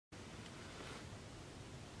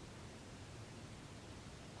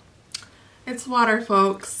It's water,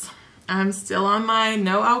 folks. I'm still on my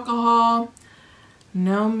no alcohol,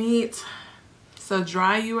 no meat, so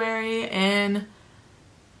dry-uary and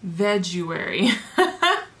veggiuary.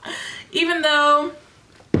 Even though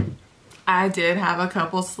I did have a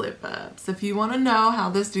couple slip-ups. If you want to know how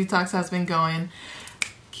this detox has been going,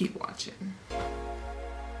 keep watching.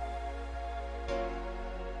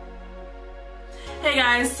 Hey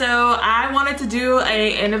guys, so I wanted to do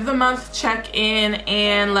a end of the month check-in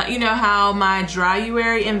and let you know how my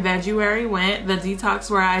dry-uary and veggiuary went, the detox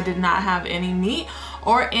where I did not have any meat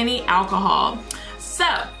or any alcohol. So,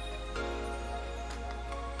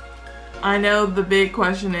 I know the big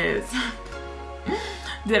question is,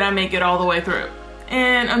 did I make it all the way through?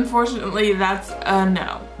 And unfortunately, that's a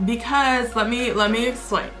no. Because, let me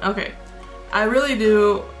explain. Okay, I really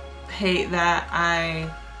do hate that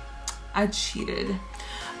I cheated,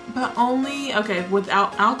 but only, okay,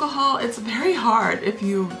 without alcohol, it's very hard if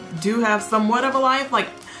you do have somewhat of a life. Like,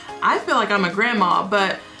 I feel like I'm a grandma,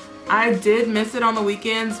 but I did miss it on the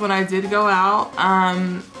weekends when I did go out,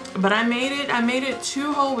 but I made it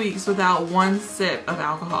 2 whole weeks without 1 sip of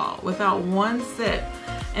alcohol, without 1 sip.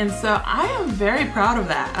 And so I am very proud of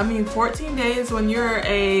that. I mean, 14 days when you're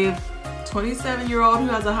a 27-year-old who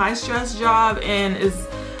has a high stress job and is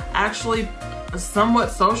actually somewhat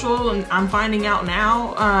social, and I'm finding out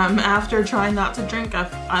now, after trying not to drink,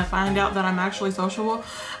 I find out that I'm actually sociable.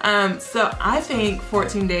 So I think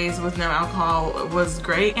 14 days with no alcohol was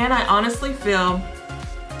great, and I honestly feel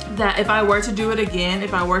that if I were to do it again,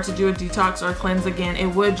 if I were to do a detox or a cleanse again, it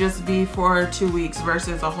would just be for 2 weeks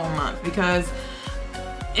versus a whole month, because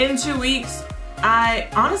in 2 weeks,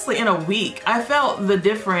 honestly, in a week, I felt the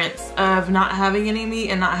difference of not having any meat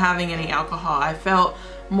and not having any alcohol. I felt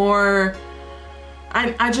more,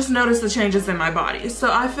 I just noticed the changes in my body.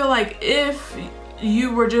 So I feel like if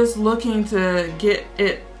you were just looking to get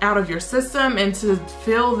it out of your system and to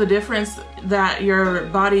feel the difference that your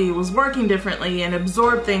body was working differently and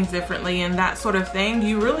absorb things differently and that sort of thing,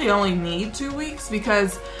 you really only need 2 weeks,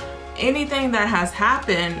 because anything that has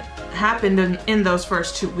happened in those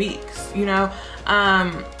first 2 weeks, you know.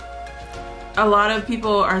 A lot of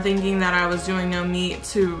people are thinking that I was doing no meat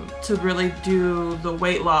to really do the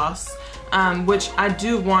weight loss, which I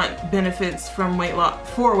do want benefits from weight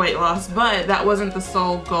loss, but that wasn't the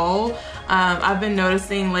sole goal. I've been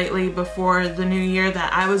noticing lately before the new year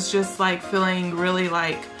that I was just like feeling really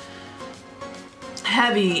like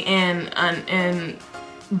heavy and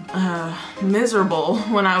miserable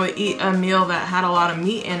when I would eat a meal that had a lot of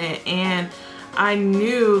meat in it, and I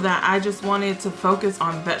knew that I just wanted to focus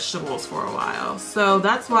on vegetables for a while. So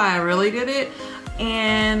that's why I really did it,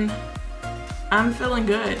 and I'm feeling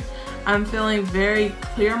good. I'm feeling very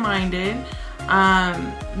clear-minded.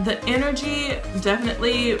 The energy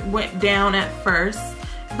definitely went down at first,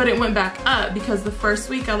 but it went back up because the first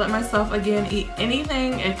week I let myself again eat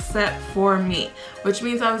anything except for meat, which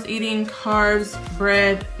means I was eating carbs,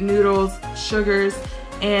 bread, noodles, sugars,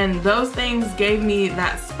 and those things gave me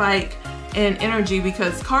that spike in energy,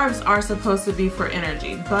 because carbs are supposed to be for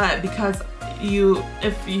energy, but because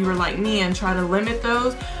if you were like me and try to limit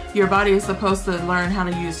those, your body is supposed to learn how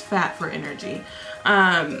to use fat for energy.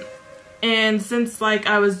 And since like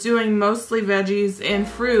I was doing mostly veggies and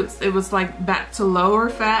fruits, it was like back to lower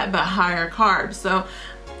fat but higher carbs. So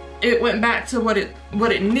it went back to what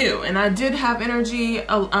it knew, and I did have energy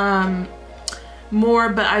more,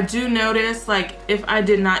 but I do notice, like, if I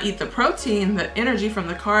did not eat the protein, the energy from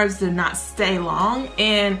the carbs did not stay long,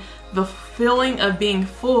 and the feeling of being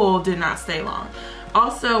full did not stay long.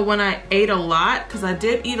 Also, when I ate a lot, because I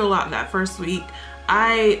did eat a lot that first week,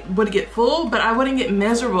 I would get full, but I wouldn't get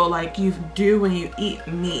miserable like you do when you eat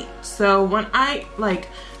meat. So when I like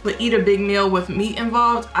would eat a big meal with meat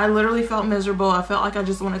involved, I literally felt miserable. I felt like I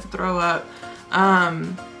just wanted to throw up.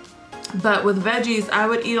 But with veggies, I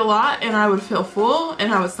would eat a lot and I would feel full,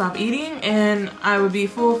 and I would stop eating and I would be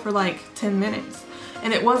full for like 10 minutes.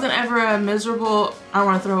 And it wasn't ever a miserable, I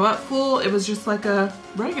want to throw up full. It was just like a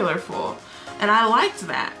regular full. And I liked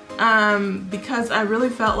that, because I really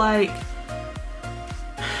felt like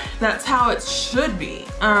that's how it should be.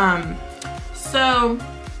 So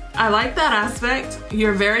I like that aspect.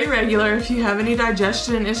 You're very regular if you have any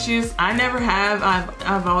digestion issues. I never have.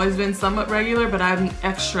 I've always been somewhat regular, but I'm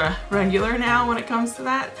extra regular now when it comes to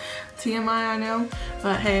that. TMI, I know,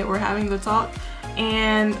 but hey, we're having the talk.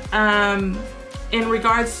 And in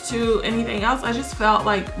regards to anything else, I just felt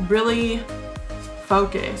like really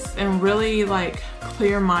focused and really like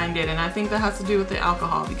clear-minded, and I think that has to do with the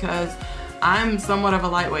alcohol, because I'm somewhat of a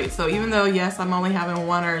lightweight. So even though, yes, I'm only having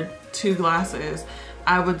 1 or 2 glasses,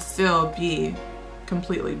 I would still be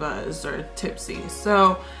completely buzzed or tipsy.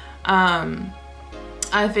 So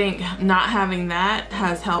I think not having that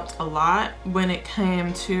has helped a lot when it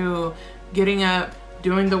came to getting up,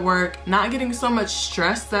 doing the work, not getting so much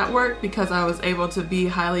stressed at work because I was able to be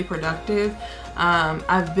highly productive.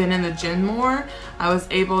 I've been in the gym more. I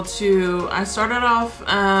started off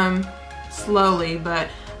slowly, but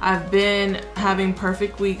I've been having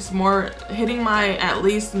perfect weeks, hitting my at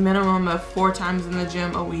least minimum of 4 times in the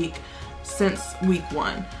gym a week since week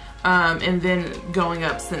 1. And then going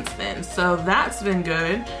up since then. So that's been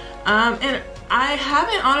good. And I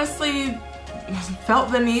haven't honestly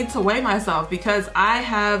felt the need to weigh myself because I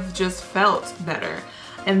have just felt better.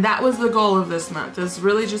 And that was the goal of this month, is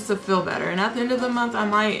really just to feel better. And at the end of the month, I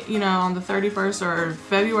might, you know, on the 31st or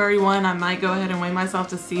February 1, I might go ahead and weigh myself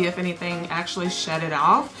to see if anything actually shed it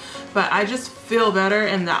off. But I just feel better,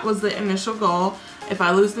 and that was the initial goal. If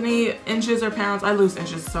I lose any inches or pounds, I lose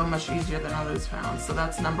inches so much easier than I lose pounds. So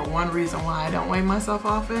that's number 1 reason why I don't weigh myself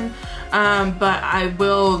often. But I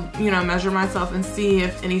will, you know, measure myself and see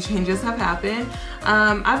if any changes have happened.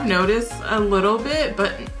 I've noticed a little bit,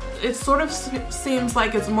 but it sort of seems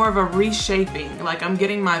like it's more of a reshaping, like I'm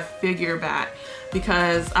getting my figure back,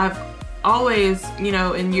 because I've always, you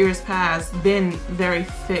know, in years past been very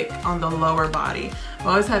thick on the lower body. I've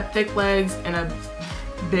always had thick legs and a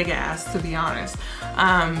big ass, to be honest.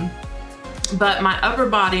 But my upper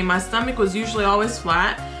body, my stomach was usually always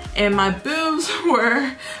flat, and my boobs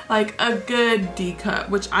were like a good D cup,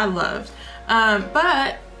 which I loved.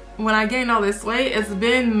 But when I gained all this weight, it's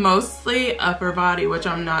been mostly upper body, which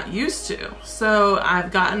I'm not used to. So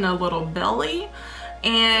I've gotten a little belly,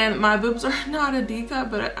 and my boobs are not a D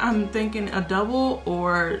cup, but I'm thinking a double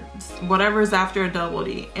or whatever's after a double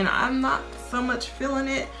D. And I'm not so much feeling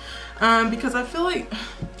it because I feel like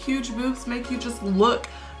huge boobs make you just look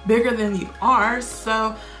bigger than you are.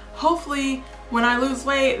 So hopefully when I lose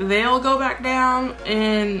weight, they'll go back down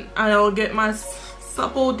and I'll get my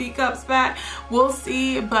supple D cups back. We'll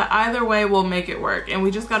see, but either way we'll make it work, and we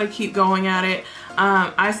just got to keep going at it.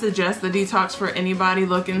 I suggest the Detox for anybody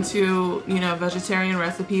looking to, you know, vegetarian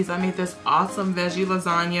recipes. I made this awesome veggie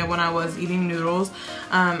lasagna when I was eating noodles.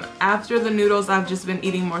 After the noodles, I've just been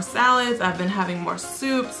eating more salads. I've been having more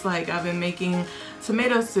soups. Like I've been making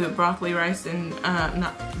tomato soup, broccoli, rice, and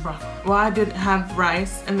not broccoli. Well, I did have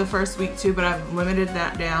rice in the first week too, but I've limited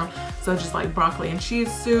that down. So just like broccoli and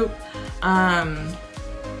cheese soup.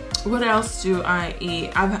 What else do I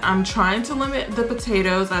eat? I'm trying to limit the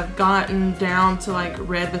potatoes. I've gotten down to like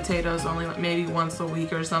red potatoes only like maybe once a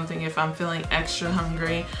week or something if I'm feeling extra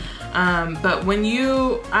hungry. But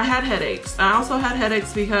I had headaches. I also had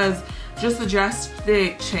headaches because just the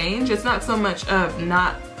drastic change. It's not so much of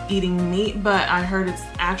not eating meat, but I heard it's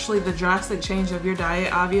actually the drastic change of your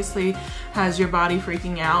diet obviously has your body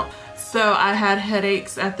freaking out. So I had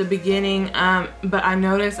headaches at the beginning, but I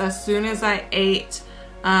noticed as soon as I ate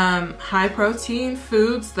high protein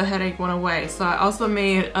foods, the headache went away. So I also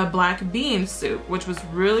made a black bean soup, which was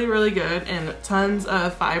really, really good, and tons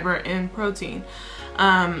of fiber and protein.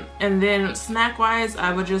 And then snack wise,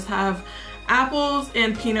 I would just have apples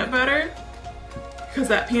and peanut butter, because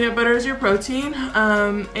that peanut butter is your protein.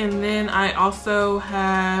 And then I also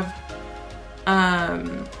have,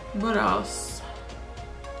 what else?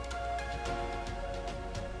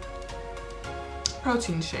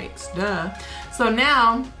 Protein shakes, duh. So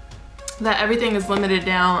now that everything is limited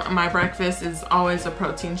down, my breakfast is always a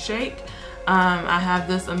protein shake. I have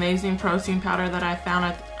this amazing protein powder that I found.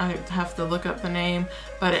 I have to look up the name,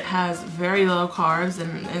 but it has very low carbs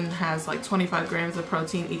and has like 25 grams of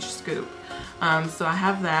protein each scoop. So I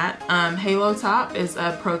have that. Halo Top is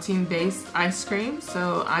a protein-based ice cream,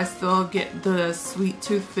 so I still get the sweet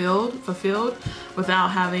tooth fulfilled without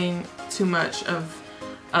having too much of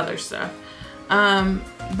other stuff.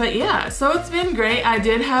 But yeah, so it's been great. I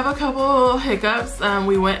did have a couple hiccups.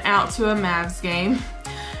 We went out to a Mavs game,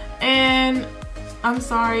 and I'm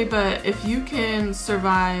sorry, but if you can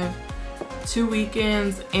survive 2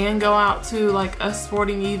 weekends and go out to like a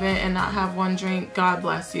sporting event and not have one drink, God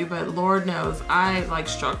bless you. But Lord knows I like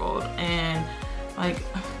struggled, and like,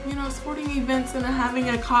 you know, sporting events and having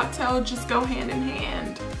a cocktail just go hand in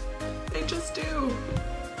hand. They just do.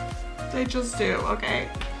 They just do, okay?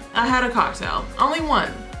 I had a cocktail, only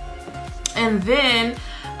one. And then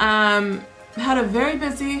had a very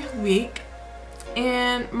busy week,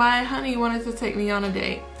 and my honey wanted to take me on a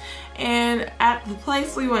date. And at the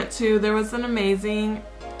place we went to, there was an amazing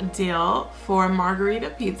deal for margarita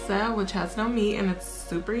pizza, which has no meat and it's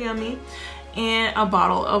super yummy, and a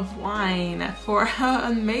bottle of wine for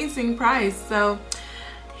an amazing price. So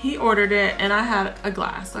he ordered it and I had a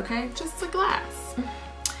glass, okay? Just a glass.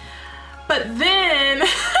 But then, if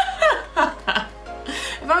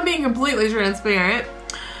I'm being completely transparent.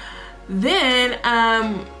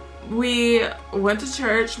 Then we went to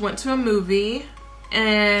church, went to a movie,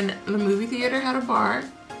 and the movie theater had a bar,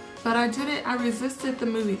 but I resisted the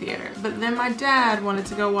movie theater. But then my dad wanted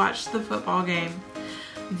to go watch the football game,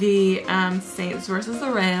 the Saints versus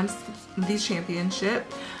the Rams, the championship,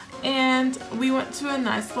 and we went to a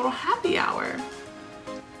nice little happy hour.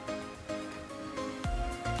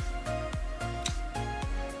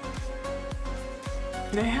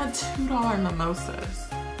 They had $2 mimosas.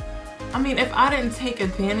 I mean, if I didn't take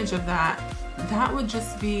advantage of that, that would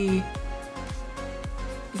just be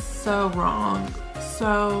so wrong.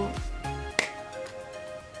 So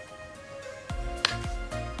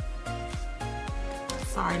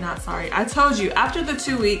sorry, not sorry. I told you, after the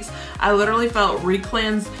 2 weeks, I literally felt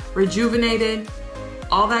re-cleansed, rejuvenated,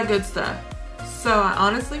 all that good stuff. So I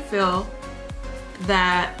honestly feel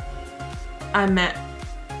that I met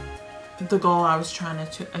the goal I was trying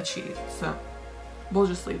to achieve. So we'll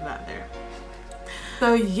just leave that there.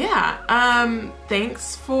 So yeah,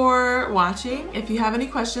 thanks for watching. If you have any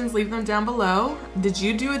questions, leave them down below. Did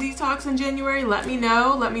you do a detox in January? Let me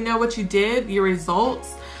know. Let me know what you did, your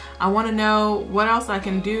results. I want to know what else I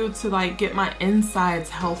can do to like get my insides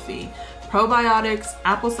healthy. Probiotics,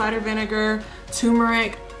 apple cider vinegar,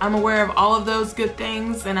 turmeric. I'm aware of all of those good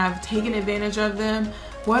things and I've taken advantage of them.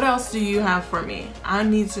 What else do you have for me? I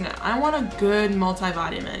need to know. I want a good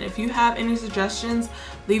multivitamin. If you have any suggestions,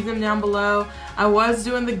 leave them down below. I was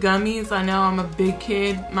doing the gummies. I know I'm a big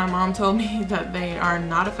kid. My mom told me that they are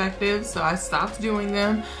not effective, so I stopped doing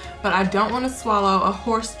them. But I don't want to swallow a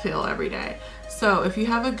horse pill every day. So if you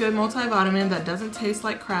have a good multivitamin that doesn't taste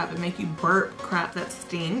like crap and make you burp crap that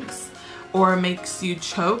stinks or makes you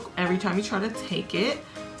choke every time you try to take it,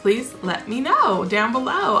 please let me know down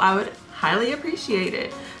below. I would highly appreciate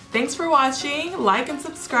it. Thanks for watching. Like and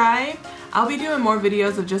subscribe. I'll be doing more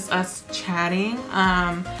videos of just us chatting,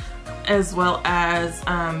 as well as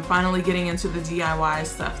finally getting into the DIY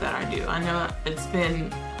stuff that I do. I know it's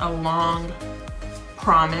been a long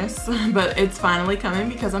promise, but it's finally coming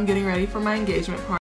because I'm getting ready for my engagement party.